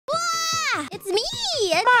It's me!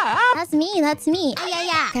 That's me, that's me.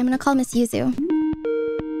 Yeah. Okay, I'm gonna call Miss Yuzu.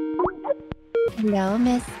 Hello,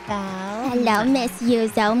 Miss Belle. Hello, Miss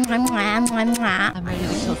Yuzu. I'm ready to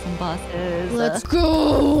kill some bosses. Let's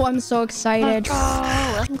go! I'm so excited.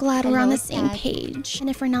 Let's go. I'm glad we're on Hello, the same Dad. page. And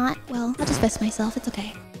if we're not, well, I'll just piss myself. It's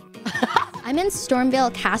okay. I'm in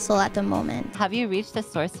Stormvale Castle at the moment. Have you reached a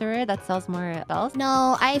sorcerer that sells more spells?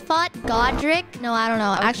 No, I fought Godric. No, I don't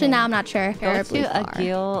know. Okay. Actually, now I'm not sure. Go Terribly to far.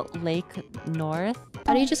 Agil Lake North.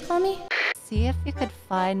 What do you just call me? See if you could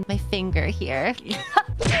find my finger here.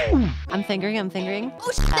 I'm fingering.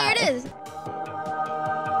 Oh, shit, there it is.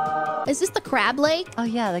 Is this the crab lake? Oh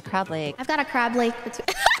yeah, the crab lake. I've got a crab lake.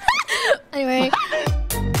 Anyway.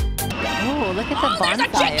 Oh, look at the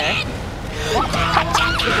bonfire.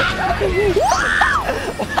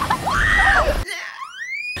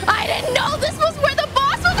 I didn't know this was where the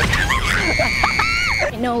boss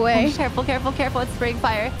was. No way. Oh, careful. It's spraying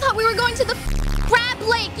fire. I thought we were going to the crab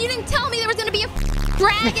lake. You didn't tell me there was going to be a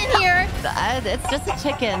dragon here. It's just a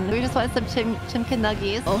chicken. We just wanted some chimkin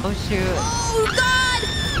nuggies. Oh shoot. Oh, God.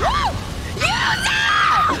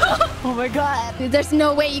 Oh my god. Dude, there's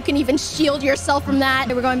no way you can even shield yourself from that.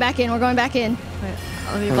 Okay, we're going back in. Wait,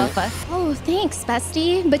 let me buff us. Oh, thanks,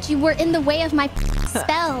 bestie. But you were in the way of my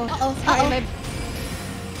spell. Sorry,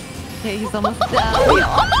 okay, he's almost down.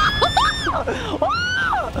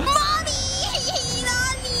 Mommy!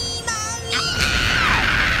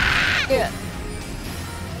 Yeah.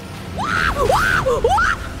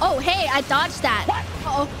 Oh, hey, I dodged that.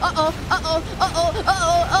 Uh-oh.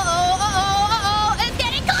 It's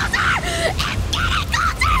getting closer!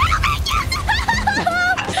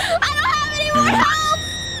 I don't have any more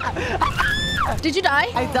help! Did you die?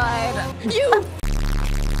 I died. You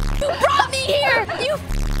brought me here! You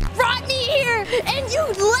brought me here! And you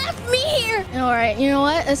left me here! Alright, you know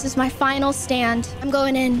what? This is my final stand. I'm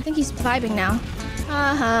going in. I think he's vibing now.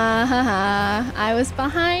 I was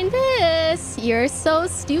behind this. You're so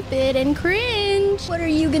stupid and cringe. What are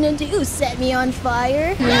you gonna do? Set me on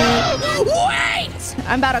fire? Wait!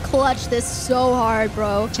 I'm about to clutch this so hard,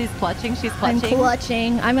 bro. She's clutching. I'm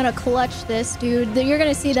clutching. I'm gonna clutch this, dude. You're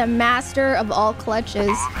gonna see the master of all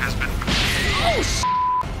clutches. Oh,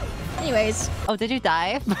 anyways. Oh, did you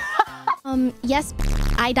die? Yes,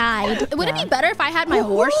 I died. Would it be better if I had my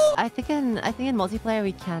horse? I think in multiplayer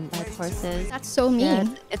we can ride horses. That's so mean. Yeah,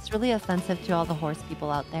 it's really offensive to all the horse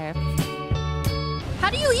people out there. How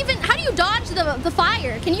do you dodge the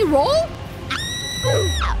fire? Can you roll?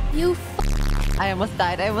 You I almost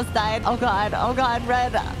died. Oh god,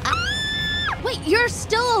 red. Wait, you're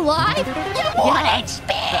still alive? You have 1 HP!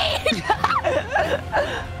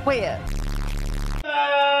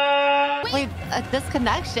 Wait, a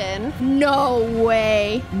disconnection? No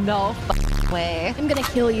way. No way. I'm gonna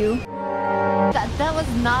kill you. That was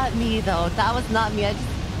not me though. That was not me.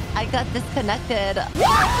 I got disconnected.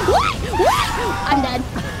 Wait! I'm dead.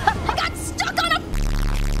 I got stuck on a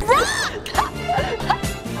rock!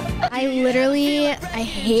 I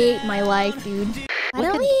hate my life, dude. Why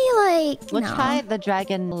don't we, like, We'll try the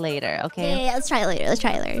dragon later, okay? Yeah, let's try it later. We'll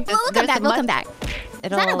come back. Is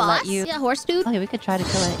that a boss? Yeah, horse dude? Okay, we could try to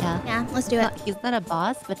kill it, yeah. Yeah, let's do it. He's not a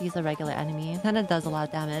boss, but he's a regular enemy. Kind of does a lot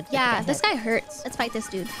of damage. Yeah, this guy hurts. Let's fight this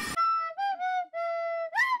dude.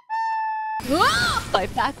 Whoa!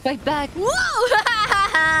 Fight back. Whoa!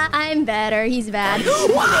 I'm better. He's bad.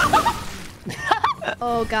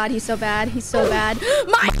 Oh god, he's so bad.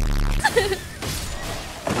 My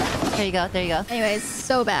There you go. Anyways,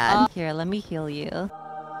 so bad. Here, let me heal you.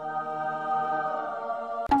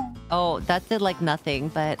 Oh, that did like nothing,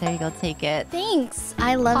 but there you go, take it. Thanings.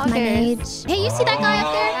 I love my mage. Hey, you see that guy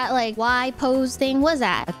up there? That like Y pose thing? What's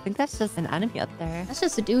that? I think that's just an enemy up there. That's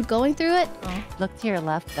just a dude going through it. Oh. Look to your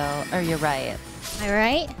left though, or your right. Am I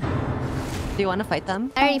right? Do you want to fight them?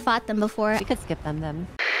 I already fought them before. We could skip them then.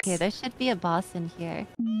 Okay, there should be a boss in here.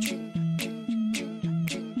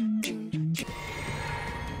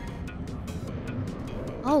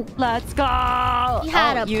 Oh, let's go! He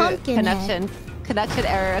had a pumpkin Connection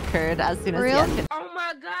error occurred as soon as real? the Oh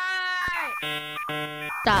my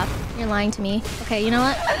god! Stop. You're lying to me. Okay, you know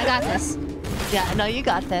what? I got this. Yeah, no, you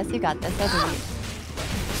got this. I believe.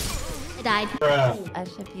 I died. I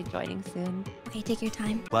should be joining soon. Okay, take your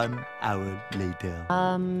time. 1 hour later.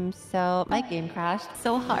 So my game crashed.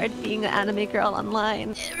 So hard being an anime girl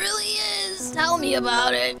online. It really is. Tell me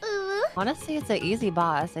about it. Honestly, it's an easy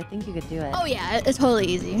boss. I think you could do it. Oh yeah, it's totally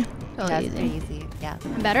easy. Totally easy. Yeah.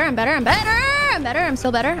 I'm better. I'm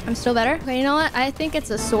still better. Okay, you know what? I think it's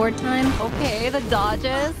a sword time. Okay, the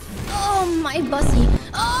dodges. Oh, my bussy.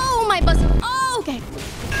 Oh, okay.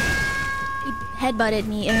 He headbutted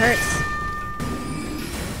me. It hurts.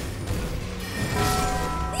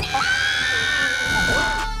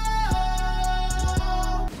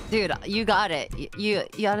 Dude, you got it. You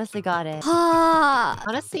honestly got it. Ah.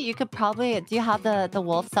 Honestly, you could probably... Do you have the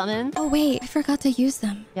wolf summons? Oh, wait. I forgot to use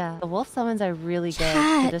them. Yeah, the wolf summons are really good.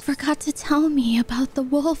 Chat forgot to tell me about the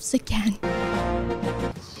wolves again.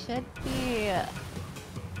 Should be...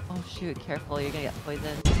 Oh, shoot. Careful. You're gonna get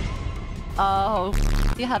poisoned. Oh.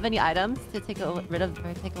 Do you have any items to take rid of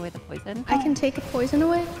or take away the poison? I can take a poison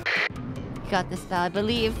away? You got this, Val. I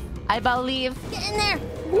believe. I believe. Get in there!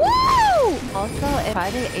 Woo! Also, if you try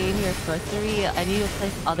to aim your sorcery any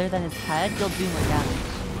place other than his head, you'll do more damage.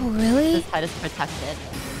 Oh, really? His head is protected.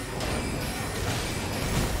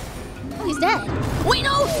 Oh, he's dead. Wait,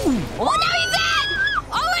 no! Oh, now he's dead!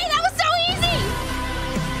 Oh, wait, that was so easy!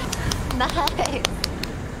 Nice.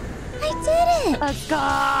 I did it! Let's go!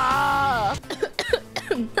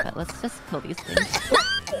 But let's just kill these things.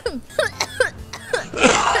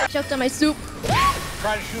 Choked on my soup.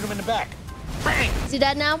 Try to shoot him in the back. Is he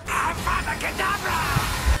dead now?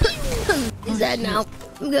 He's dead now.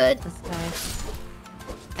 I'm good. This guy.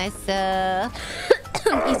 Nice,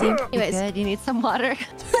 Easy. You Anyways. good? You need some water?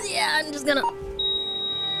 Yeah, I'm just gonna...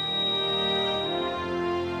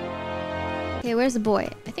 Okay, where's the boy?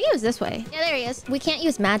 I think it was this way. Yeah, there he is. We can't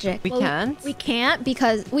use magic. We can't? We can't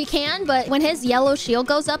because we can, but when his yellow shield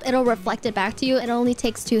goes up, it'll reflect it back to you. It only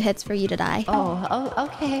takes 2 hits for you to die. Oh,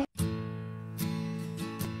 okay.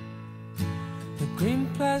 The green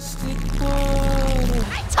plastic bottle.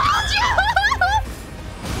 I told you!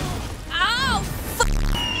 Oh,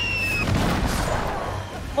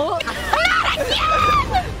 Oh. not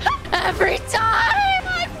again! Every time!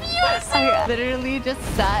 I'm I literally just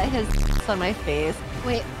sat his on my face.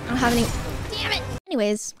 Wait, I don't have any... Damn it!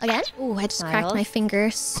 Anyways, again? Ooh, I just cracked my finger.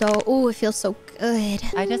 So, ooh, it feels so good.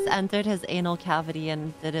 I just entered his anal cavity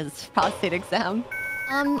and did his prostate exam.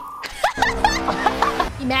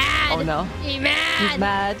 He mad! Oh no. He mad! He's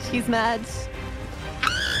mad. He's mad.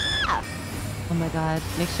 Ah. Oh my god.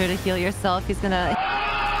 Make sure to heal yourself. He's gonna...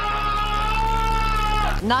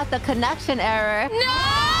 Not the connection error. No!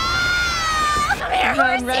 Come here,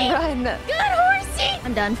 Run, horsey! run. Good horsey!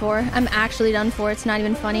 I'm done for. I'm actually done for. It's not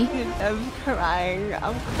even funny. I'm crying.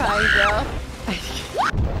 I'm crying, bro.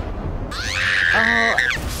 Oh.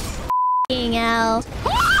 F***ing hell.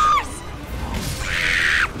 Horse!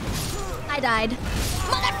 I died.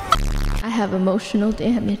 I have emotional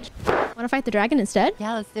damage. Want to fight the dragon instead?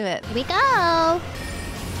 Yeah, let's do it. Here we go.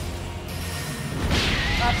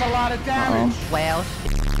 That's a lot of damage. Whale.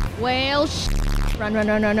 Whale Run, run,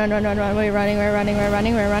 run, run, run, run, run, run. We're running, we're running, we're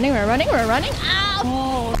running, we're running, we're running, we're running.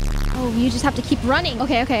 Ow! Oh, you just have to keep running.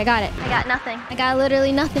 Okay, okay, I got it. I got nothing. I got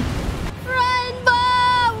literally nothing. Run, Bo!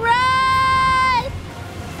 Run!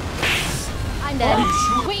 I'm dead.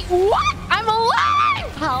 Wait, what? I'm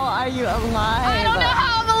alive! How are you alive? I don't know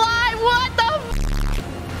how I'm alive. What the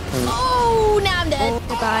Oh, now I'm dead.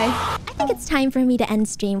 Goodbye. I think it's time for me to end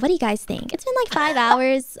stream. What do you guys think? It's been like 5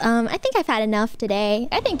 hours. I think I've had enough today.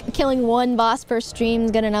 I think killing 1 boss per stream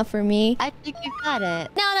is good enough for me. I think you got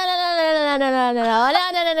it. No.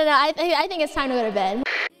 I think it's time to go to bed.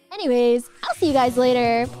 Anyways, I'll see you guys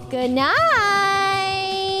later. Good night.